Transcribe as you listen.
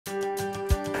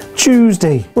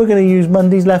Tuesday, we're going to use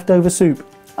Monday's leftover soup,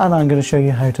 and I'm going to show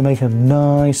you how to make a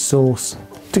nice sauce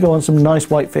to go on some nice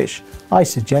whitefish. I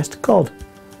suggest cod,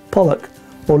 pollock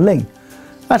or ling.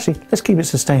 Actually, let's keep it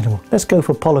sustainable. Let's go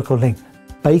for pollock or ling.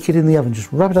 Bake it in the oven,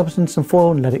 just wrap it up in some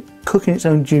foil and let it cook in its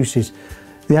own juices.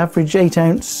 The average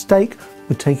 8-ounce steak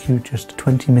would take you just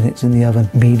 20 minutes in the oven,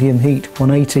 medium heat,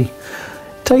 180.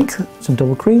 Take some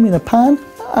double cream in a pan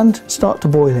and start to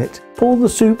boil it. Pour the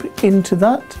soup into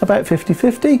that, about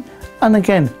 50-50, and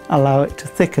again allow it to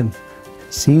thicken.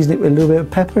 Season it with a little bit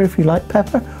of pepper if you like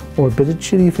pepper, or a bit of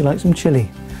chilli if you like some chilli.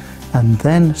 And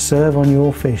then serve on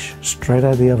your fish straight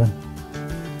out of the oven.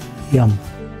 Yum.